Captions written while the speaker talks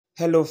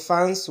Hello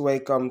fans,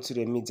 welcome to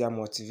the Media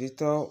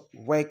Motivator,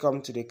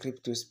 welcome to the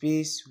crypto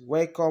space,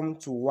 welcome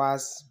to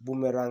WAAS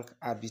Boomerang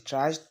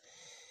Arbitrage.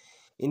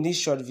 In this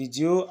short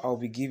video, I'll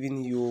be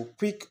giving you a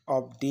quick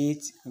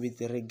update with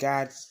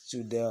regards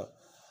to the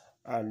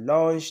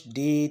launch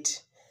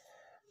date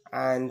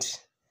and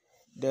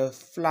the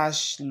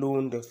flash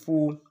loan, the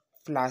full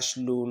flash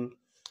loan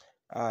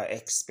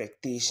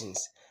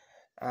expectations.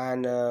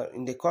 And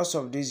in the course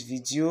of this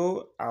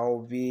video,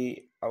 I'll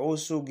be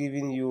also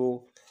giving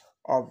you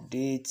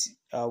update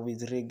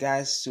with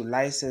regards to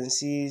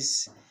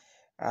licenses,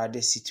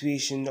 the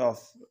situation of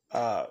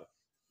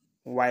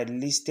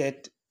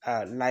whitelisted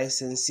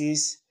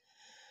licenses,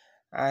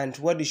 and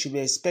what you should be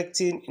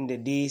expecting in the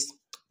days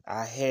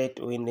ahead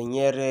or in the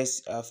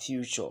nearest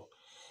future.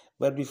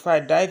 But before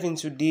I dive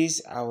into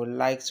this, I would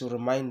like to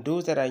remind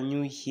those that are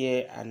new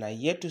here and are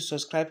yet to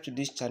subscribe to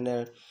this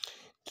channel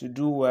to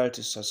do well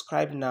to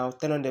subscribe now,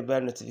 turn on the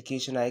bell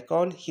notification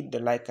icon, hit the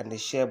like and the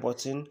share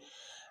button.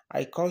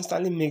 I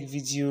constantly make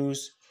videos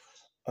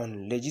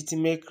on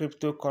legitimate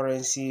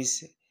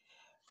cryptocurrencies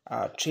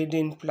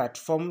trading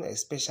platform,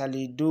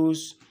 especially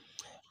those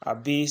are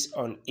based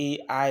on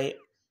AI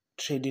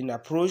trading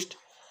approach,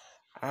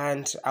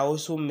 and I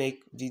also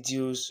make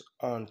videos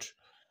on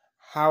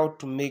how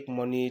to make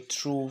money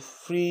through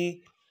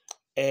free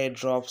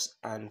airdrops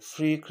and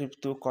free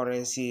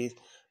cryptocurrency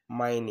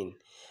mining.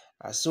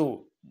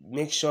 So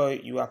make sure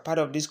you are part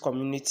of this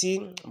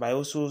community by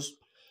also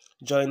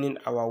joining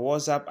our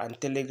WhatsApp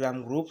and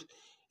Telegram group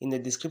in the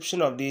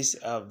description of this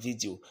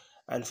video.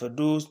 And for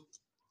those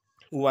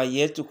who are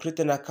yet to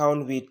create an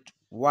account with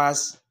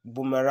WAAS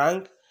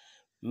Boomerang,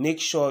 make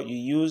sure you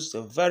use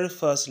the very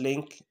first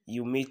link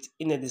you meet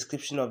in the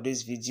description of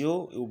this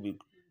video. It will be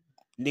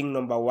link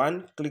number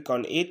 1. Click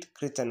on it,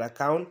 create an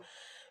account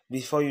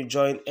before you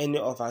join any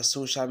of our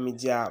social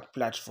media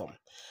platform.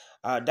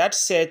 That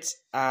said,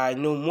 I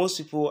know most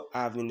people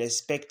have been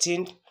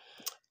expecting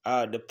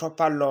the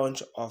proper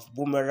launch of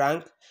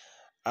Boomerang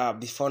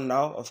before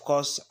now. Of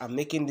course, I'm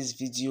making this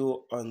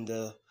video on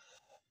the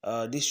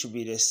this should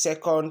be the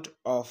 2nd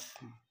of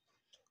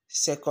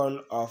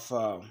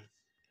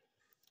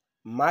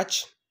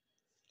March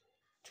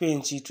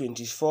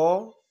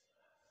 2024.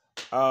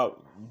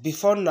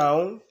 Before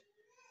now,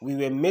 we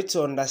were made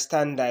to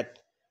understand that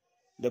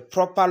the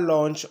proper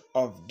launch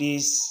of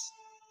this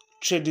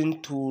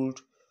trading tool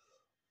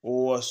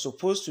was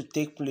supposed to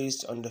take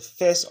place on the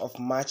 1st of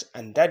March,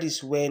 and that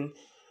is when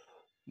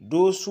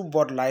those who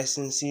bought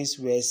licenses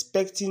were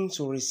expecting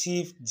to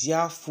receive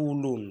their full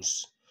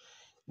loans,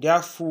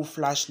 their full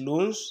flash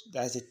loans.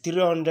 That's the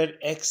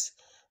 300x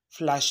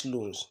flash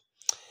loans.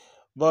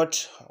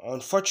 But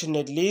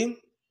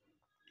unfortunately,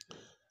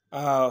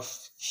 a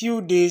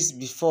few days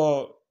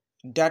before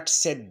that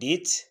set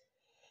date,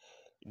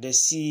 the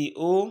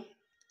CEO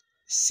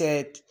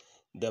said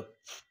the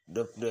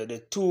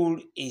tool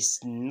is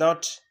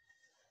not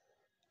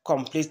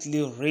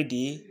completely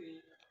ready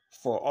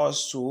for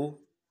us to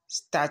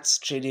start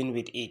trading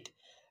with it,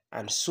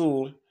 and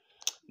so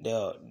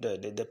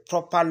the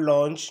proper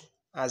launch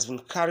has been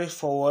carried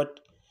forward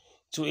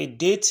to a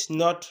date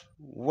not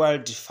well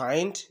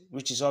defined,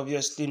 which is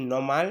obviously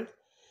normal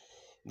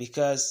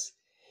because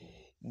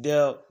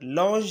the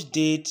launch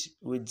date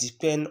will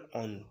depend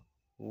on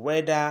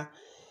whether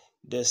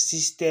the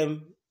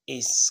system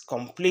is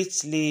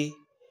completely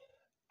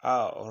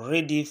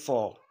ready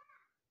for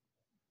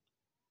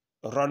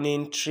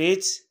running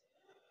trades,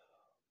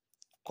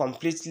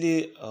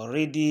 completely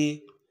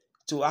ready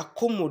to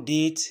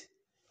accommodate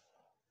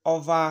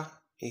over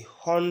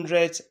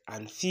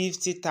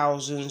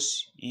 150,000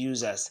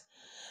 users.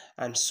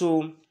 And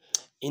so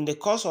in the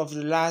course of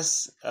the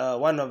last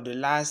one of the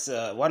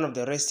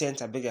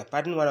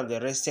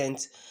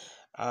recent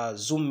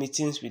Zoom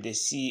meetings with the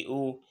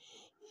CEO,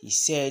 he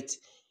said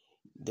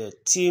the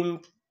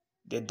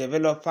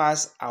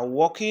developers are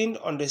working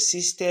on the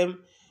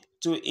system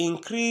to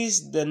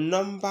increase the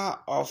number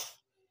of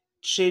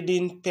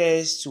trading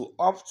pairs to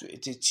up to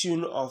the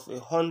tune of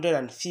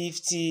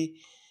 150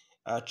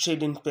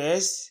 trading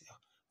pairs.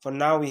 For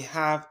now, we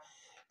have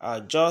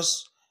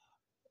just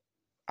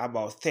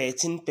about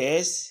 13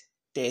 pairs,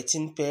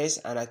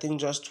 and I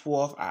think just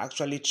 12 are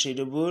actually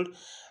tradable.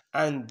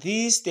 And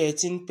these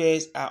 13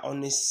 pairs are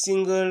on a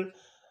single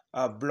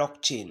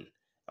blockchain,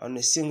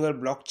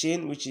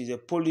 which is a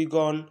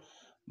Polygon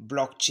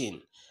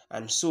blockchain.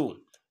 And so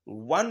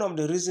one of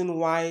the reasons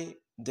why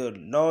the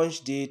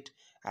launch date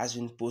has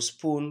been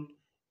postponed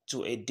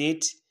to a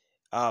date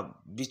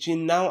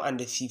between now and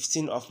the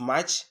 15th of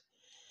March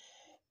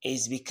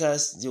is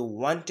because they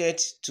wanted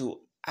to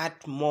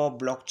add more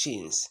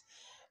blockchains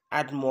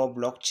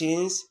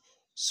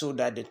so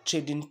that the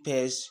trading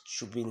pairs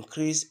should be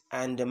increased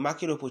and the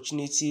market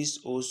opportunities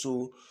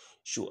also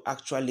should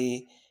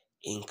actually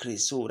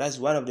increase. So that's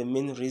one of the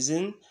main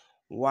reasons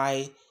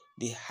why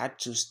they had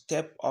to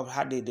step up,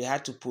 they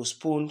had to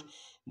postpone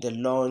the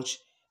launch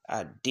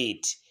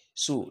date.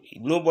 So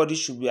nobody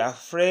should be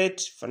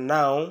afraid for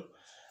now.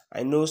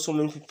 I know so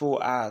many people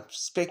are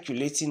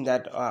speculating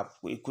that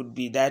it could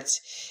be that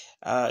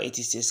it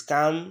is a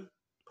scam,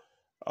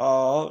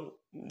 or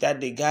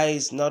that the guy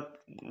is not,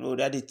 or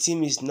that the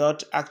team is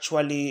not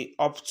actually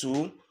up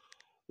to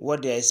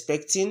what they're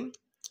expecting.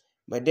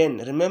 But then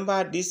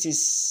remember, this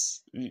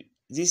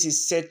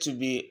is said to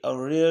be a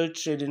real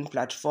trading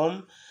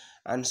platform,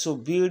 and so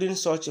building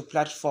such a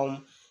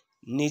platform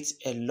needs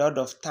a lot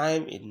of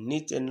time. It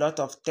needs a lot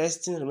of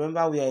testing.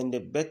 Remember, we are in the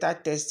beta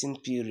testing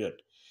period,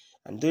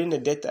 and during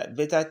the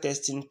beta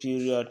testing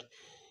period,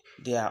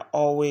 there are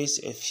always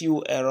a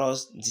few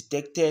errors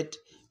detected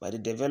by the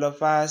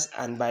developers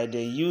and by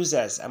the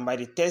users and by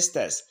the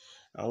testers.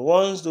 And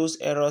once those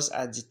errors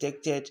are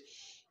detected,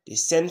 they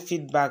send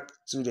feedback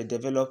to the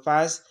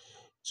developers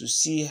to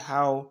see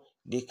how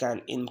they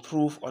can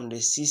improve on the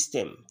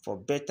system for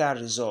better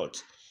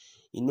results.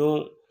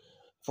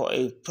 For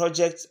a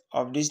project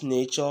of this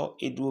nature,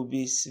 it will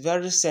be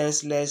very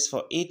senseless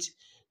for it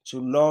to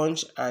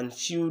launch and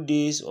few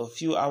days or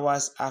few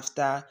hours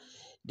after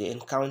they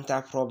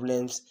encounter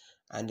problems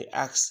and they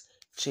ask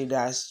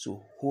traders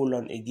to hold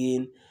on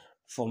again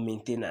for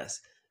maintenance.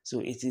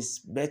 So it is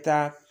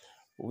better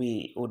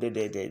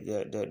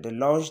the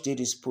launch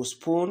date is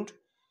postponed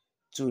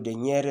to the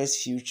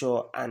nearest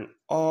future, and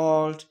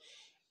all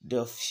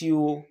the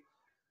few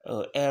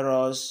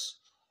errors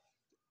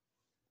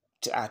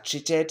are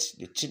treated,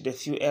 they treat the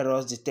few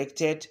errors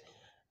detected.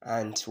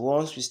 And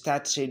once we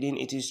start trading,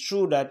 it is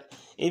true that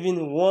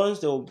even once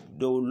they'll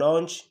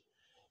launch,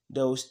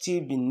 there will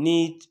still be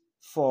need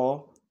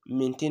for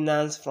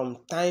maintenance from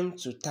time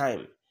to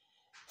time.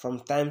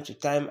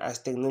 As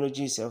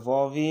technology is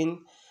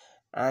evolving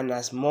and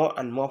as more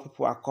and more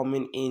people are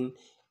coming in,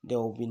 there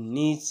will be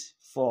needs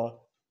for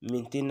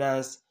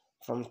maintenance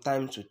from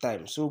time to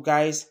time. So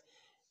guys,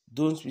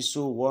 don't be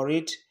so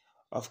worried.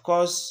 Of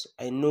course,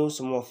 I know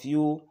some of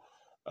you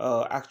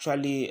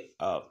actually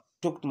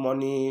took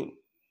money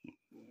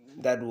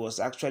that was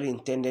actually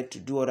intended to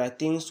do other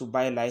things, to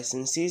buy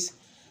licenses,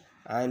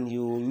 and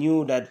you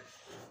knew that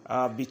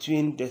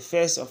between the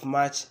 1st of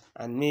March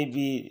and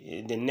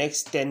maybe the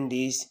next 10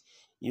 days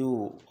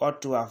you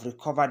ought to have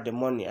recovered the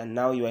money, and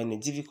now you are in a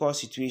difficult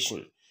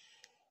situation.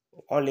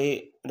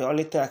 The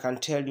only thing I can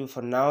tell you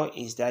for now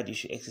is that you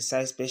should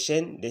exercise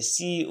patience. The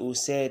CEO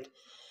said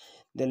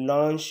the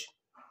launch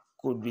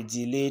could be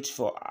delayed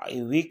for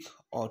a week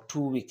or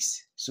 2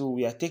 weeks. So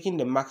we are taking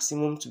the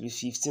maximum to be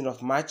 15th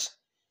of March.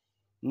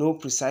 No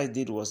precise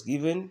date was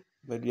given,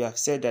 but we have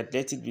said that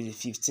let it be the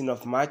 15th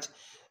of March.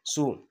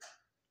 So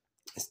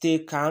stay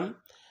calm.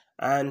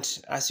 And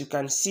as you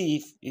can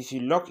see, if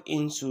you log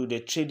into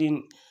the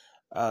trading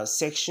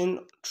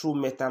section through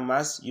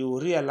MetaMask, you will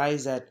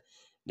realize that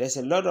there's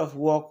a lot of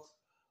work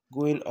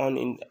going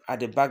on at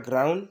the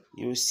background.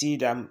 You will see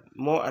that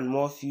more and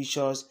more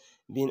features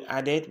being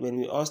added. When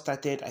we all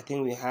started, I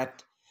think we had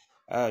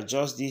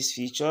just these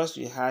features.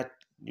 We had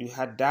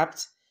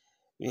dApps,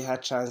 we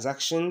had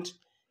transactions,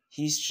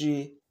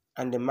 history,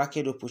 and the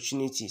market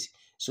opportunities.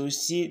 So you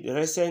see the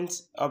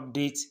recent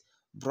updates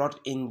brought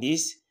in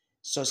this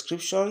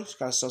subscriptions.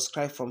 You can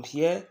subscribe from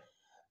here,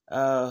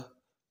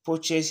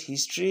 purchase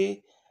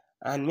history,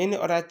 and many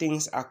other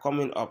things are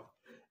coming up.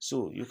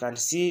 So you can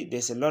see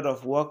there's a lot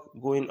of work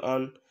going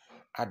on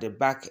at the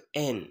back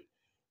end.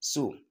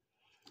 So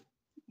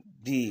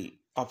be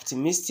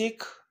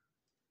optimistic,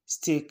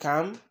 stay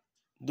calm.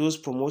 Those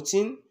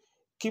promoting,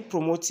 keep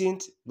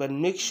promoting, but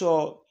make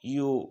sure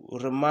you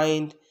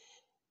remind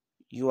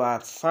your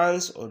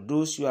fans or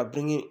those you are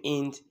bringing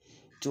in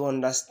to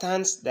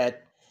understand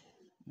that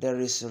there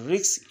is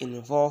risk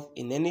involved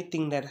in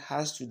anything that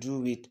has to do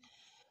with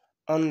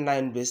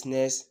online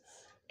business,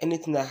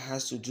 anything that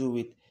has to do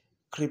with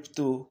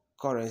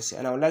cryptocurrency.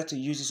 And I would like to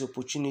use this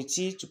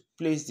opportunity to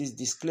place this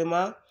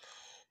disclaimer.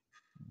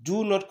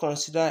 Do not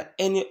consider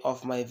any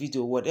of my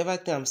video, whatever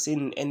thing I'm saying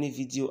in any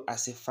video,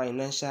 as a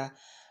financial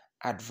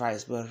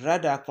advice, but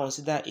rather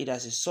consider it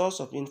as a source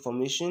of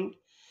information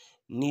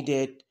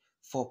needed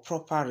for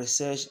proper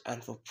research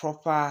and for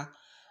proper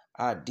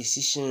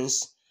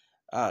decisions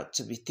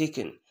to be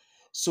taken.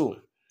 So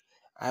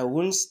I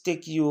won't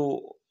take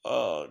you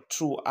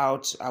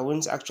throughout. I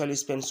won't actually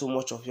spend so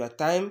much of your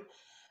time.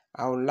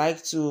 I would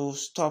like to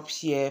stop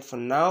here for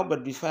now,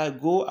 but before I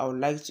go, I would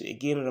like to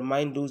again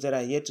remind those that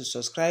are yet to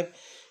subscribe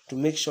to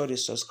make sure they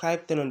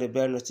subscribe, turn on the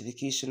bell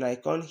notification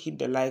icon, hit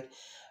the like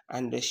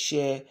and the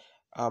share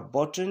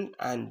button,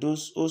 and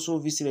those also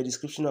visit the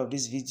description of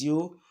this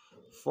video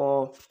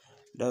for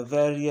the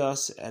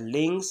various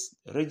links,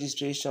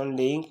 registration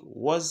link,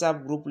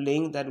 WhatsApp group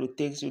link that will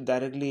take you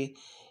directly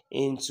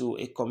into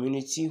a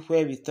community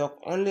where we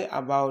talk only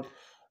about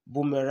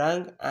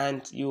Boomerang,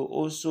 and you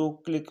also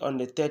click on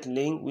the third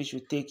link which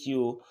will take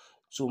you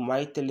to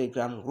my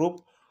Telegram group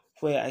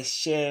where I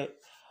share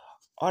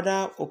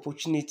other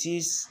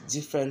opportunities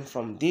different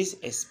from this,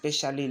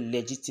 especially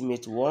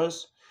legitimate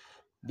ones,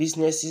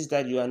 businesses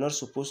that you are not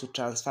supposed to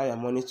transfer your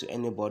money to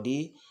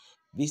anybody,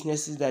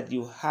 businesses that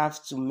you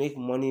have to make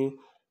money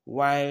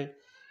while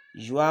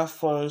your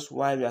funds,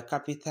 while your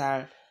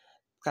capitals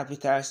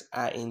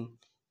are in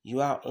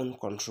your own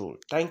control.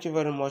 Thank you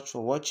very much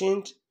for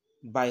watching.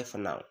 Bye for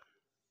now.